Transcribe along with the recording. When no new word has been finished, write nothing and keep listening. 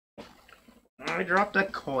I dropped a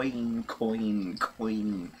coin.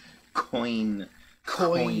 Coin.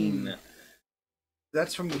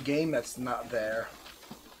 That's from the game that's not there.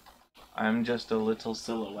 I'm just a little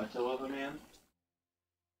silhouette of a man.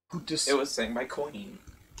 Who just... It was saying my coin.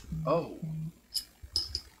 Oh.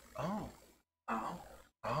 Oh. Oh.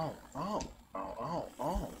 Oh. Oh. Oh.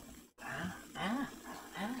 Oh.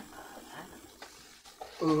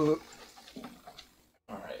 Oh.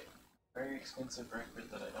 Alright. Very expensive record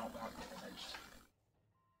that I don't want damaged.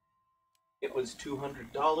 It was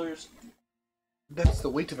 $200. That's the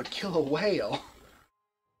weight of a killer whale.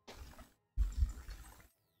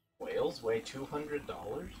 Whales weigh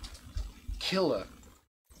 $200? Killer.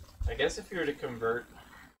 I guess if you were to convert...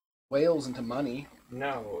 Whales into money.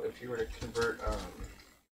 No, if you were to convert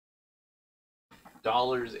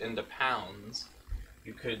dollars into pounds,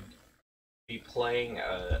 you could be playing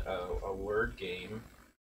a word game.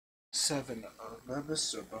 7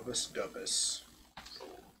 Bubus or Bubus Dubus. So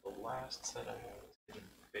the last set I have is Hidden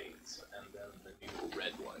Fates, and then the new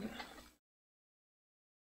red one.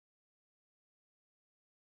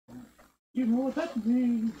 You know what that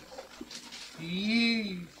means?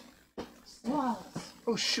 Yee. Slots.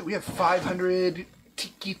 Oh shoot, we have 500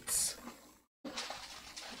 tickets.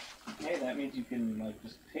 Hey, that means you can like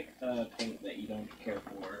just pick a paint that you don't care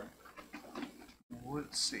for.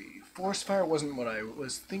 Let's see. Forest Fire wasn't what I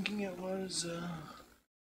was thinking it was.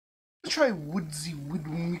 Let's try Woodsy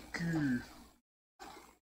Woodmaker.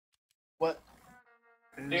 What?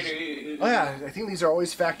 Oh yeah, I think these are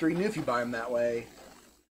always factory new if you buy them that way.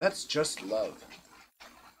 That's just love.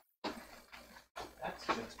 That's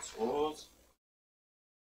just scores.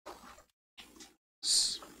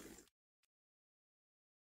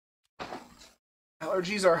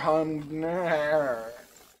 Allergies are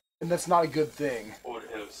and that's not a good thing. Or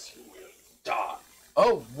else you will die.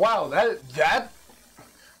 Oh wow, that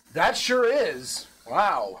sure is.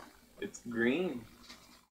 Wow. It's green.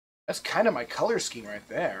 That's kind of my color scheme right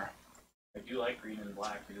there. I do like green and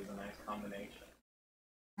black. It is a nice combination.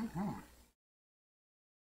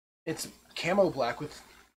 It's camo black with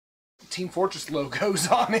Team Fortress logos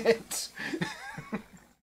on it.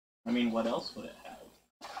 I mean, what else would it have?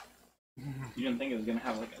 You didn't think it was gonna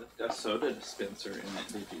have like a soda dispenser in it,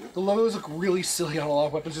 did you? The logos look really silly on a lot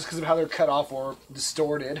of weapons just because of how they're cut off or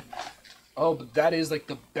distorted. Oh, but that is like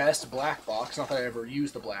the best black box. Not that I ever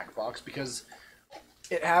used the black box because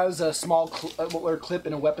it has a small clip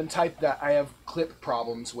in a weapon type that I have clip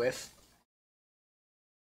problems with.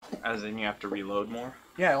 As in, you have to reload more?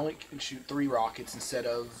 Yeah, I only can shoot 3 rockets instead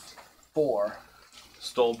of 4.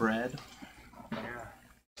 Stole bread? Yeah.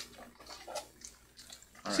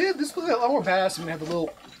 All See, right. this looks a lot more badass when we have the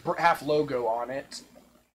little half logo on it.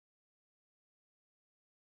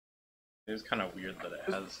 It's kind of weird that it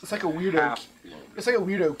has. It's like a weirdo. half logo. It's like a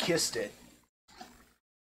weirdo kissed it.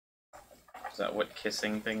 Is that what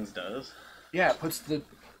kissing things does? Yeah, it puts the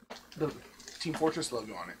Team Fortress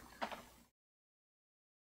logo on it.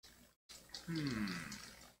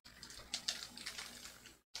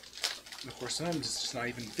 Of course, sometimes it's just not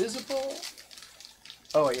even visible.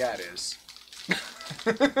 Oh, yeah, it is.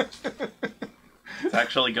 It's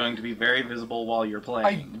actually going to be very visible while you're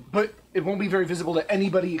playing. But it won't be very visible to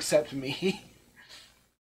anybody except me.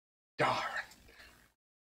 Darn.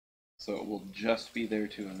 So it will just be there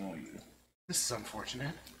to annoy you. This is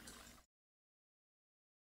unfortunate.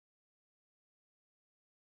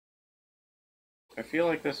 I feel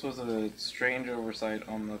like this was a strange oversight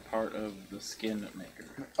on the part of the skin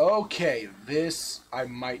maker. Okay, this... I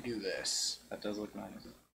might do this. That does look nice.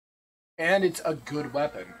 And it's a good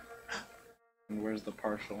weapon. And where's the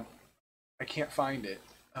partial? I can't find it.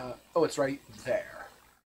 Oh, it's right there.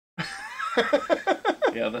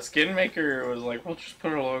 Yeah, the skin maker was like, we'll just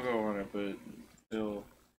put a logo on it, but it'll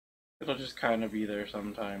just kind of be there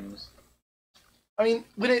sometimes. I mean,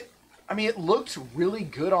 it looked really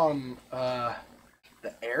good on the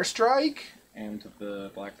Airstrike. And the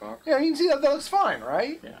black box. Yeah, you can see that looks fine,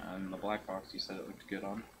 right? Yeah, and the black box you said it looked good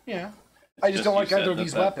on. Yeah. It's I just don't like you either said of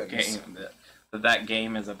these that weapons. That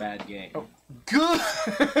game is a bad game. Oh, good!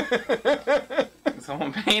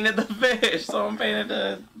 Someone painted the fish! Someone painted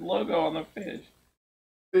the logo on the fish.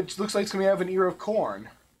 It looks like it's going to have an ear of corn.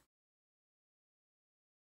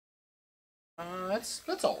 That's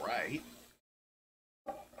alright.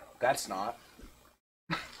 That's not.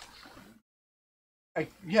 I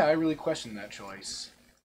really question that choice.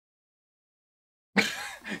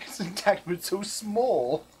 It's intact, but it's so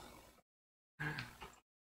small.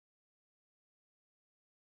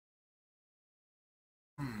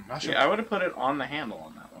 Not sure. Yeah, I would have put it on the handle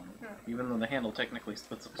on that one, even though the handle technically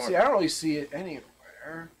splits apart. See, I don't really see it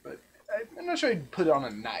anywhere, but I'm not sure I'd put it on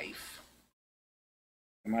a knife.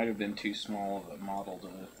 It might have been too small of a model to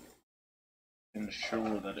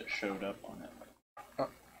ensure that it showed up on it. Oh.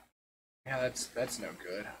 Yeah, that's no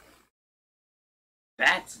good.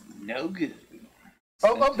 That's no good.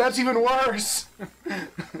 Oh, that's even worse!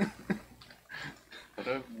 What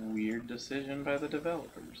a weird decision by the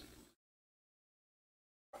developers.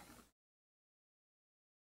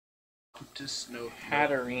 Just no.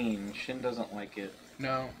 Hatterene. Shin doesn't like it.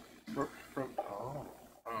 No.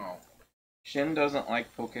 Oh. Shin doesn't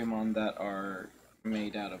like Pokemon that are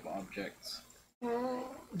made out of objects.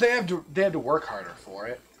 They have to work harder for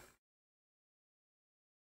it.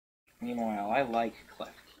 Meanwhile, I like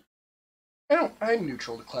Klefki. I'm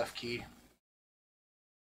neutral to Klefki.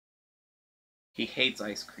 He hates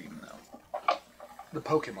ice cream, though. The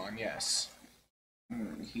Pokemon, yes.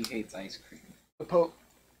 He hates ice cream.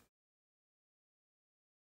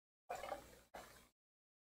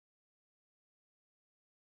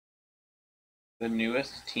 The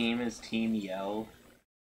newest team is Team Yell.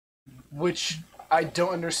 Which I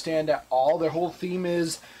don't understand at all. Their whole theme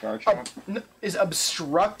is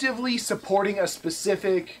obstructively supporting a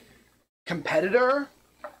specific competitor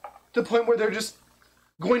to the point where they're just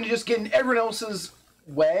going to just get in everyone else's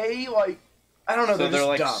way. Like, I don't know. So they're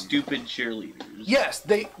like dumb. Stupid cheerleaders. Yes,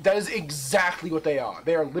 that is exactly what they are.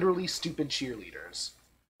 They are literally stupid cheerleaders.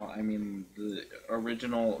 Well, I mean, the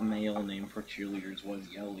original male name for cheerleaders was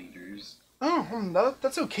Yell Leaders. Oh,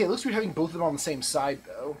 that's okay. At least we're having both of them on the same side,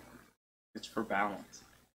 though. It's for balance.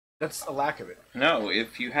 That's a lack of it. No,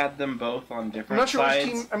 if you had them both on different I'm not sure sides,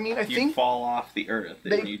 which team. I mean, I you'd think fall off the earth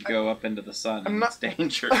and you'd go up into the sun. It's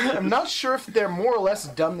dangerous. I'm not sure if they're more or less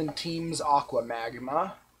dumb than Teams Aqua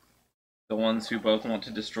Magma. The ones who both want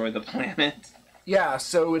to destroy the planet. Yeah,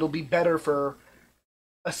 so it'll be better for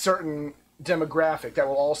a certain demographic that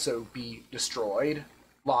will also be destroyed,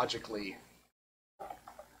 logically.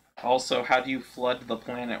 Also, how do you flood the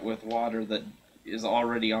planet with water that is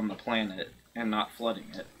already on the planet and not flooding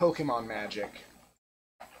it? Pokemon magic.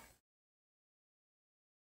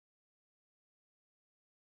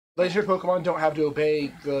 Legendary Pokemon don't have to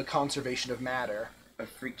obey the conservation of matter. A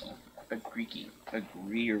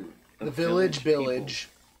greer. The village.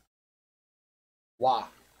 Wah.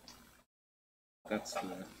 That's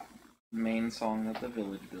the main song that the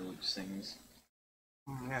village sings.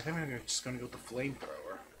 Yeah, I think I'm just gonna go with the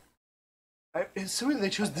flamethrower. It's so weird they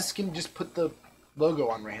chose this skin to just put the logo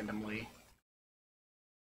on randomly.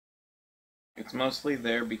 It's mostly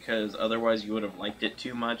there because otherwise you would have liked it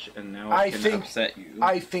too much, and now it can upset you.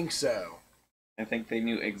 I think so. I think they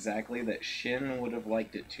knew exactly that Shin would have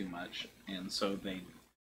liked it too much, and so they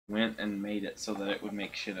went and made it so that it would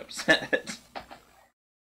make Shin upset.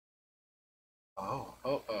 Oh.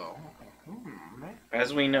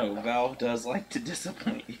 As we know, Valve does like to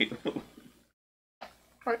disappoint you.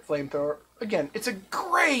 Alright, flamethrower. Again, it's a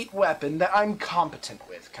great weapon that I'm competent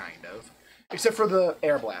with, kind of. Except for the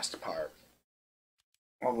air blast part.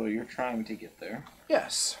 Although you're trying to get there.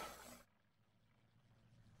 Yes.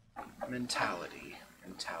 Mentality.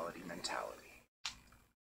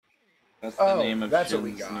 That's the name of that's what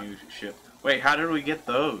we Shin's got. new ship. Wait, how did we get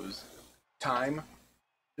those? Time.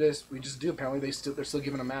 We just do. Apparently they're still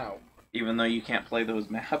giving them out. Even though you can't play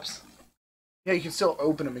those maps? Yeah, you can still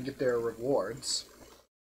open them and get their rewards.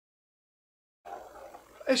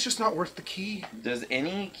 It's just not worth the key. Does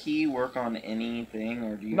any key work on anything,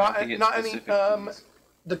 or do you Not have to get not specific any. keys?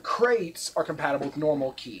 The crates are compatible with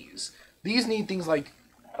normal keys. These need things like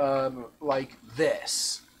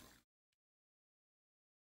this.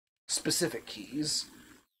 Specific keys.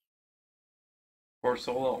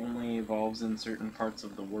 Corsola only evolves in certain parts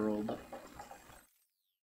of the world.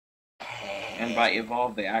 And by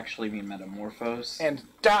evolve, they actually mean metamorphose. And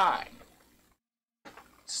die!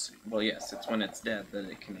 Well, yes, it's when it's dead that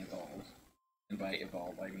it can evolve. And by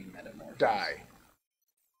evolve, I mean metamorphose. Die.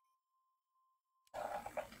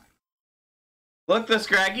 Look, the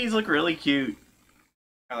Scraggies look really cute.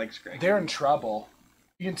 I like Scraggies. They're in trouble.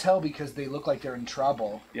 You can tell because they look like they're in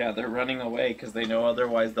trouble. Yeah, they're running away because they know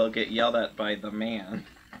otherwise they'll get yelled at by the man.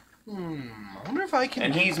 I wonder if I can...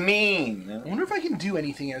 And he's mean! I wonder if I can do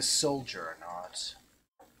anything as soldier or not.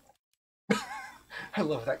 I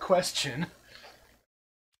love that question.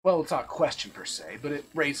 Well, it's not a question per se, but it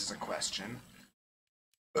raises a question.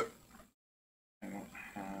 I don't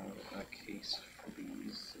have a case for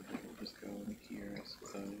these, so they will just go in here, I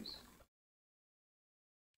suppose.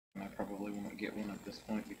 And I probably won't get one at this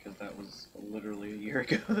point because that was literally a year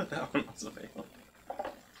ago that one was available.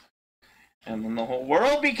 And then the whole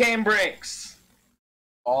world became bricks!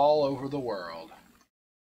 All over the world.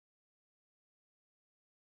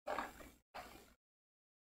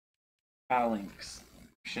 Phalanx.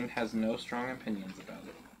 has no strong opinions about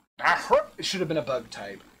it. It should have been a bug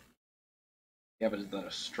type. Yeah, but is that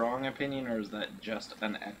a strong opinion, or is that just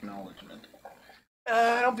an acknowledgement?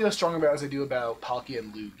 I don't feel as strong about it as I do about Palkia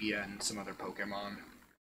and Lugia and some other Pokemon.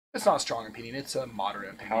 It's not a strong opinion, it's a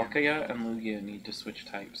moderate opinion. Palkia and Lugia need to switch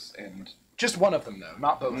types, and... Just one of them, though,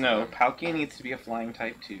 not both No, of them. Palkia needs to be a flying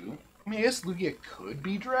type, too. I mean, I guess Lugia could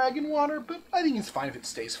be Dragon Water, but I think it's fine if it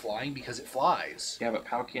stays flying because it flies. Yeah, but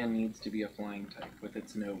Palkia needs to be a flying type with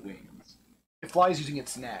its no wings. It flies using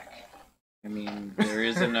its neck. I mean, there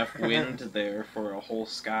is enough wind there for a whole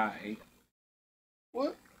sky.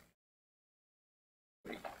 What?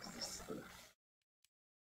 Wait,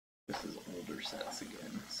 this is older sets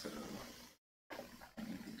again, so I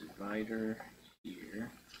need the divider here.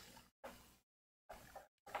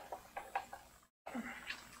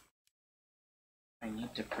 I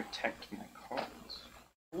need to protect my cards.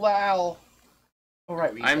 Lol.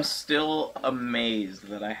 Alright, I'm still amazed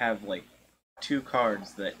that I have like 2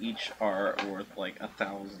 cards that each are worth like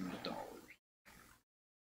 $1,000.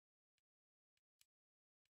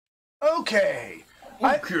 Okay.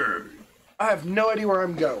 I have no idea where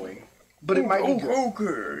I'm going, but it might be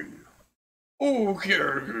good.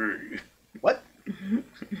 Okay. What?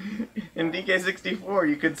 In DK64,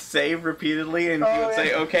 you could save repeatedly and you would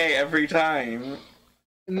say okay every time.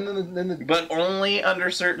 And then But only under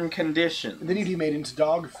certain conditions. then you'd be made into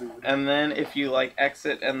dog food. And then if you like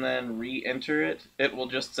exit and then re-enter it, it will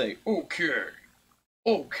just say okay.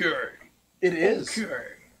 Okay. It is. Okay.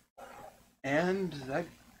 And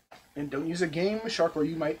don't use a Game Shark or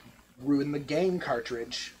you might ruin the game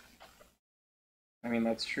cartridge. I mean,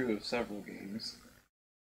 that's true of several games.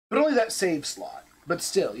 But only that save slot. But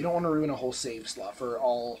still, you don't want to ruin a whole save slot for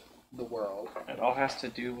all the world. It all has to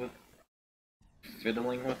do with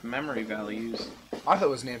fiddling with memory values. I thought it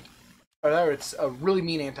was it's a really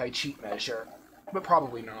mean anti-cheat measure, but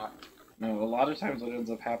probably not. No, a lot of times what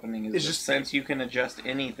ends up happening is It's that just- since you can adjust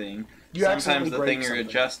anything, You sometimes accidentally the break thing you're something.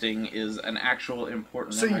 adjusting is an actual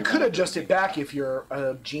important So you memory could value. adjust it back if you're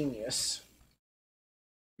a genius.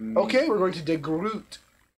 Mm, Okay, we're going to Degroot.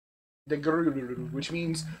 Degroot, which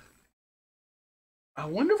means... I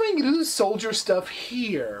wonder if I can do soldier stuff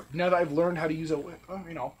here, now that I've learned how to use a whip.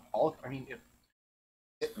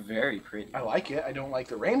 It's very pretty. I like it. I don't like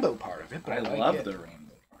the rainbow part of it, but I like love it. the rainbow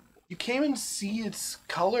part. You can't even see its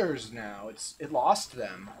colors now. It lost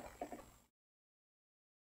them.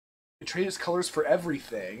 It traded its colors for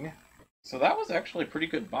everything. So that was actually a pretty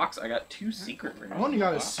good box. I got 2 secret rares. I only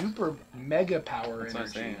got a box. super mega power That's what I'm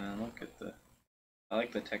energy. saying. And look at I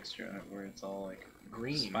like the texture on it where it's all like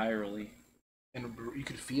Green. spirally. And you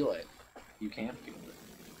could feel it. You can feel it.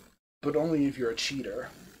 But only if you're a cheater.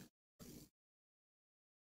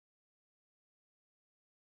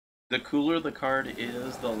 The cooler the card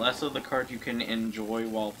is, the less of the card you can enjoy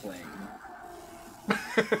while playing.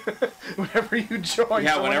 Whenever you join.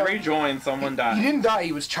 Yeah, whenever you join, someone dies. He didn't die,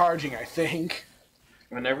 he was charging, I think.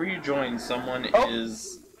 Whenever you join, someone Oh.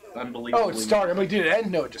 is unbelievably... Oh, it started. I'm like, did it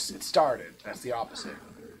end? No, it started. That's the opposite.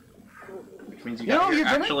 Which means you You know, got here you're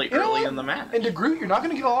gonna- actually you know early what? in the match. And to Groot, you're not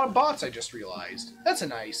going to get a lot of bots, I just realized. That's a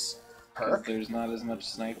nice 'Cause perk. there's not as much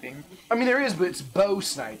sniping. I mean, there is, but it's bow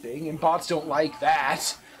sniping, and bots don't like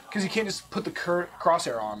that. Because you can't just put the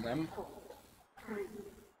crosshair on them.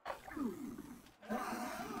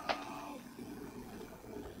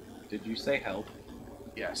 Did you say help?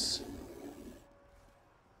 Yes.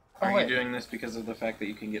 Are wait. you doing this because of the fact that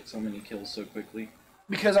you can get so many kills so quickly?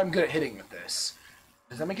 Because I'm good at hitting with this.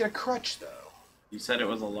 Does that make it a crutch, though? You said it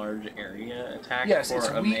was a large area attack Yes, for it's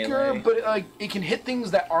a weaker, melee? but it can hit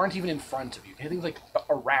things that aren't even in front of you. It can hit things like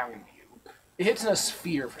around you. It hits in a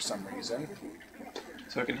sphere for some reason.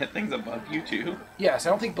 So it can hit things above you too? Yes, I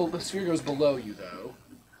don't think the sphere goes below you, though.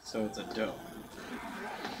 So it's a dome.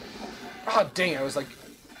 Ah, dang, I was like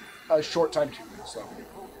a short time too slow.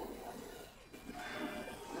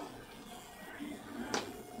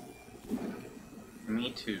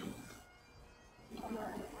 Me too.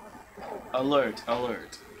 Alert,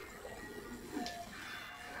 alert.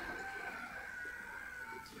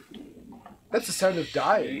 That's the sound of She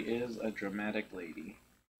dying. is a dramatic lady.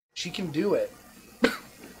 She can do it.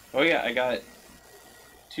 Oh yeah, I got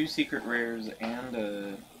 2 secret rares and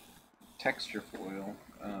a texture foil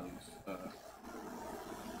of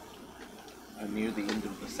near the end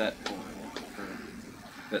of the set foil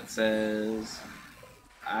that says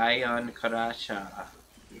Ion Crusher.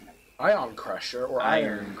 Ion Crusher or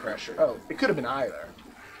Iron Crusher. Oh, it could have been either.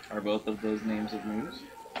 Are both of those names of moves?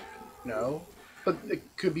 No, but it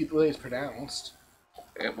could be the way it's pronounced.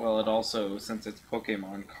 Well, it also, since it's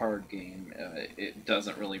Pokemon card game, it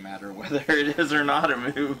doesn't really matter whether it is or not a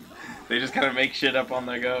move. They just kind of make shit up on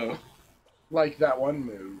the go. Like that one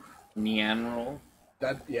move. Nianroll.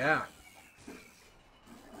 That, yeah.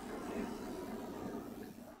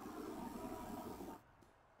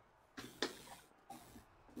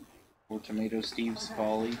 Or Tomato Steve's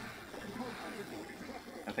Folly.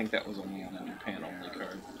 I think that was only on a Japan only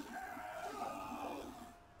card.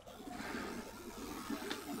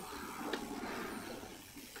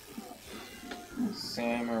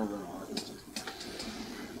 Samurott.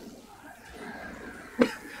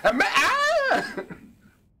 I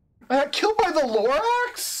got killed by the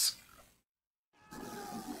Lorax?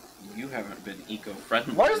 You haven't been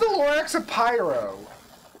eco-friendly. Why is the Lorax a pyro?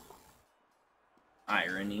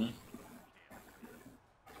 Irony.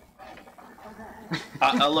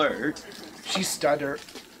 Alert. She stuttered.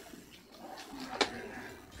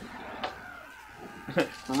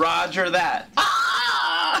 Roger that.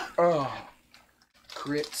 Ah! Oh.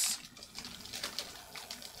 Crits.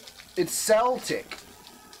 It's Celtic.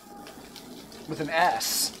 With an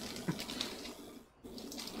S.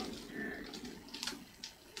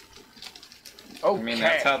 Okay. I mean,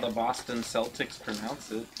 that's how the Boston Celtics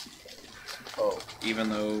pronounce it. Oh. Even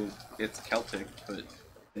though it's Celtic, but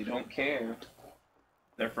they don't care.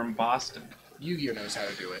 They're from Boston. Yu-Gi-Oh knows how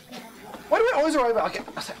to do it. Why do I always arrive like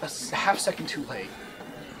a half second too late?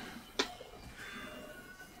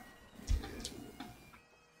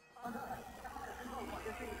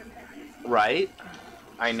 Right?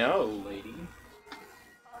 I know, lady.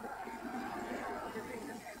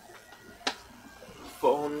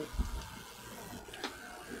 Phone.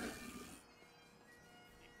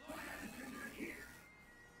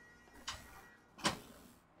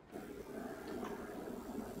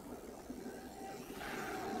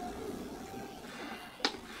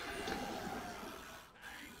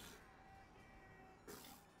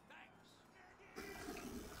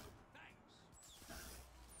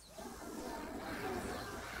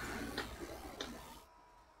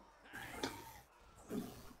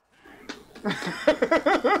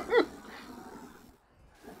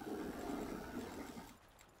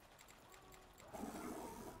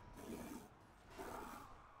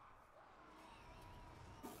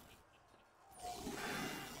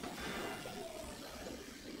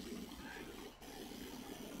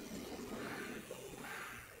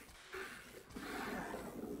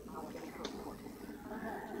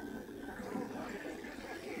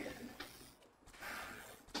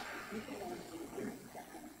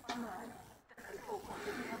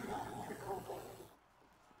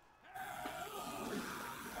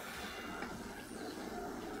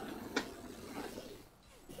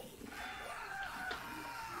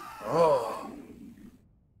 Oh.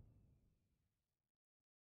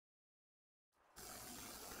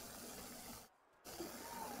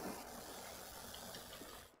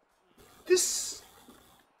 This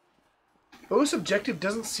bonus objective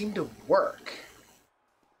doesn't seem to work.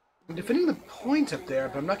 I'm defending the point up there,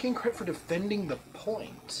 but I'm not getting credit for defending the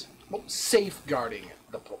point. Well, safeguarding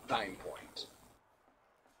the dying point.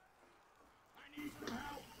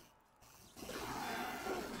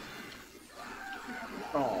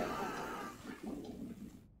 Oh.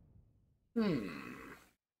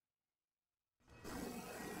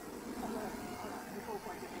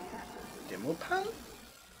 Demo pan?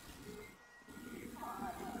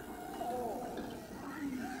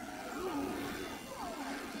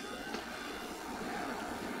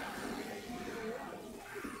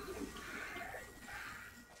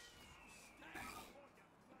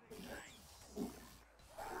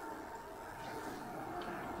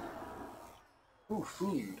 Ooh,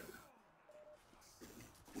 food.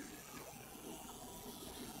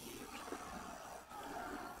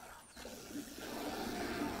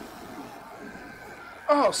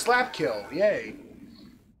 Oh, slap kill. Yay.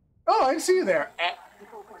 Oh, I see you there.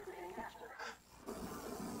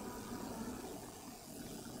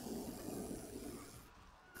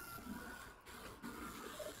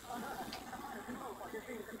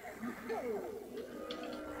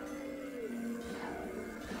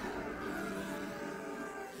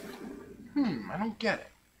 I don't get it.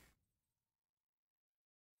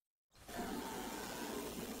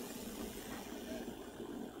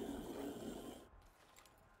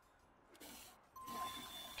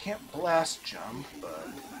 Can't blast jump, but...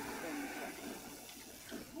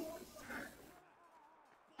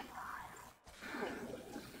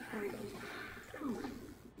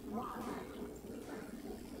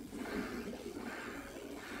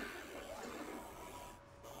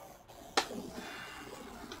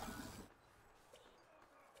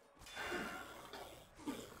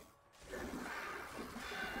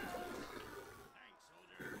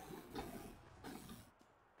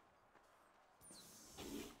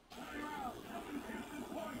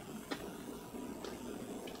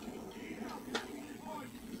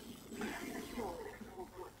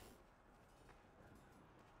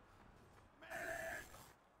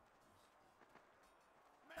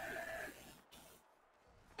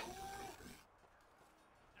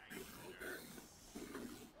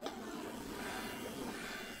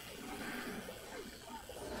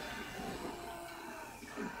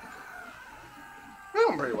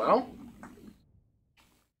 very well.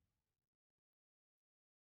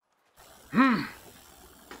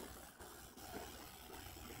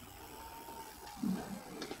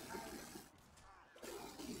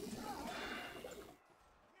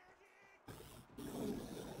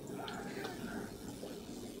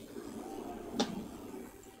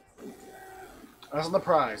 Eyes on the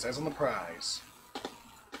prize, eyes on the prize.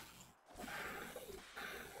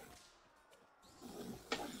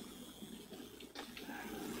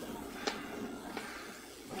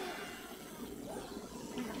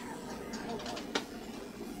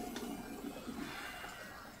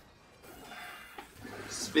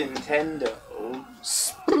 Spintendo.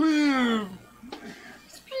 Sploom!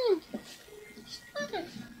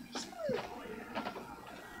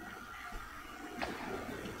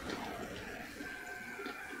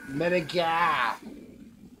 Metaga.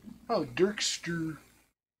 Oh, Dirkster.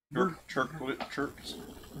 Chirks.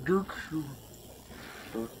 Dirkster.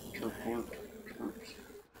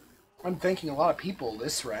 I'm thanking a lot of people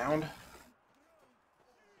this round.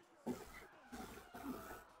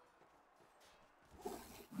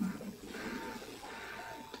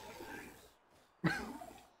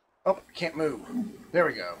 Oh, can't move. There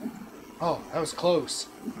we go. Oh, that was close.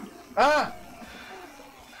 Ah!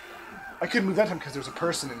 I couldn't move that time because there was a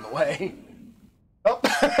person in the way. Oh!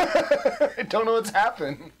 I don't know what's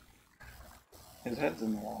happened. His head's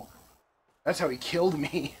in the wall. That's how he killed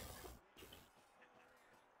me.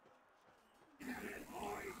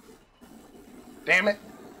 Damn it.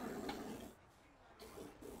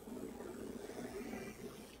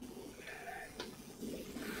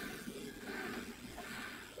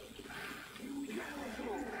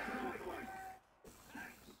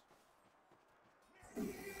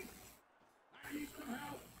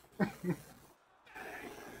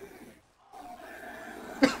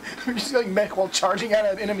 We're just going mech while charging at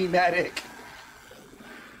an enemy medic.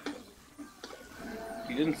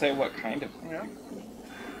 You didn't say what kind of. Yeah.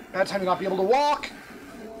 Bad time to not be able to walk.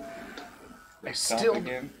 I Stop still.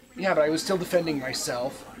 again. Yeah, but I was still defending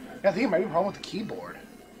myself. Yeah, I think it might be a problem with the keyboard.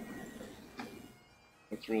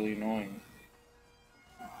 That's really annoying.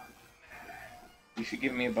 You should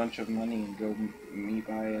give me a bunch of money and go me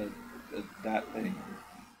buy that thing.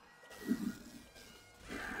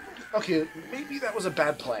 Okay, maybe that was a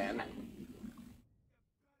bad plan.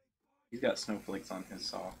 He's got snowflakes on his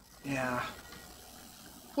saw. Yeah.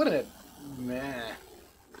 What a meh.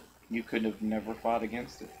 You could have never fought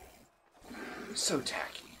against it. So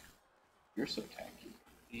tacky. You're so tacky.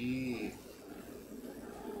 Eee.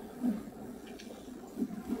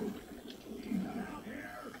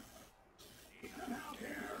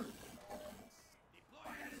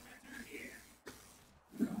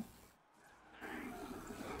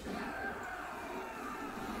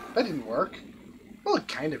 That didn't work. Well, it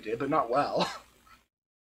kind of did, but not well.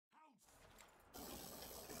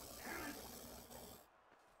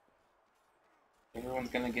 Everyone's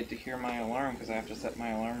gonna get to hear my alarm because I have to set my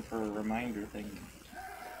alarm for a reminder thing.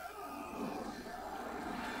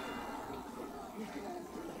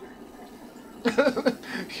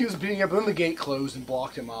 He was beating up, then the gate closed and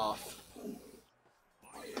blocked him off.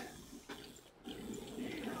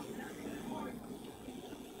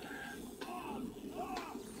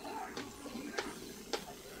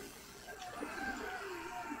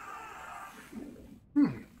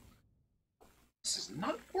 This is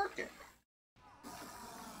not working.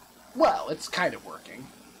 Well, it's kind of working.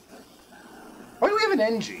 Why do we have an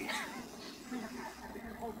NG?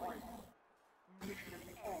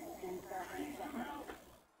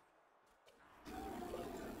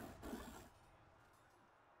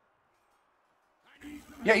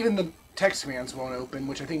 Yeah, even the text commands won't open,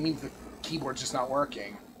 which I think means the keyboard's just not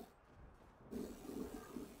working.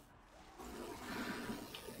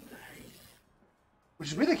 Which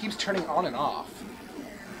is weird that it keeps turning on and off.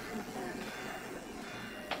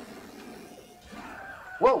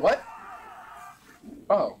 Whoa, what?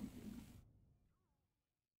 Oh.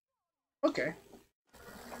 Okay.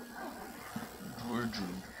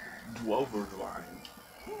 Dwover line.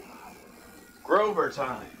 Grover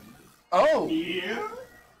time. Oh! Yeah.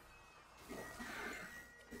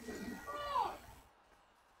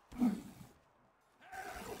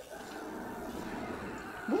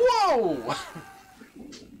 Whoa!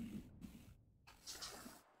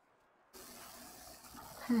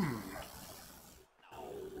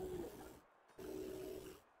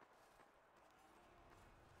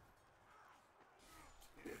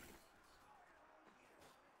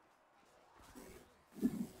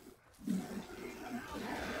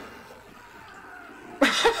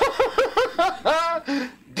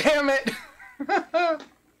 Damn it!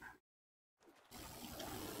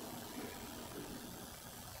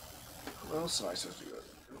 else am I supposed to go?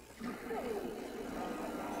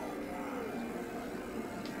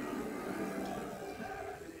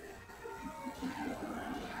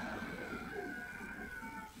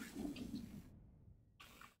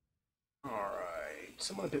 Alright,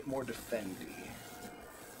 someone a bit more defendy.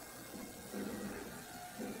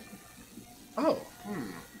 Oh,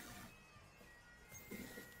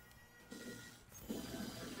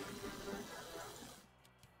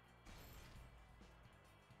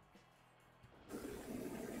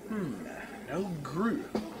 no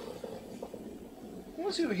group.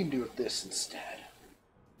 Let's see what we can do with this instead.